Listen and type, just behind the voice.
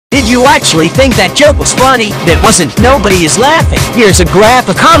you actually think that joke was funny? That wasn't. Nobody is laughing. Here's a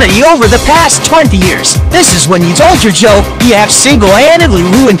graph of comedy over the past 20 years. This is when you told your joke. You have single-handedly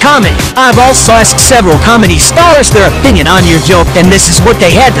ruined comedy. I've also asked several comedy stars their opinion on your joke, and this is what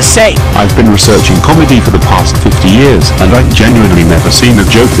they had to say. I've been researching comedy for the past 50 years, and I've genuinely never seen a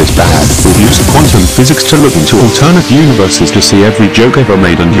joke this bad. We've used quantum physics to look into alternate universes to see every joke ever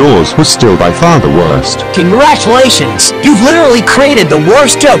made, and yours was still by far the worst. Congratulations! You've literally created the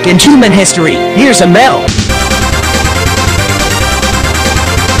worst joke in human history. Here's a medal.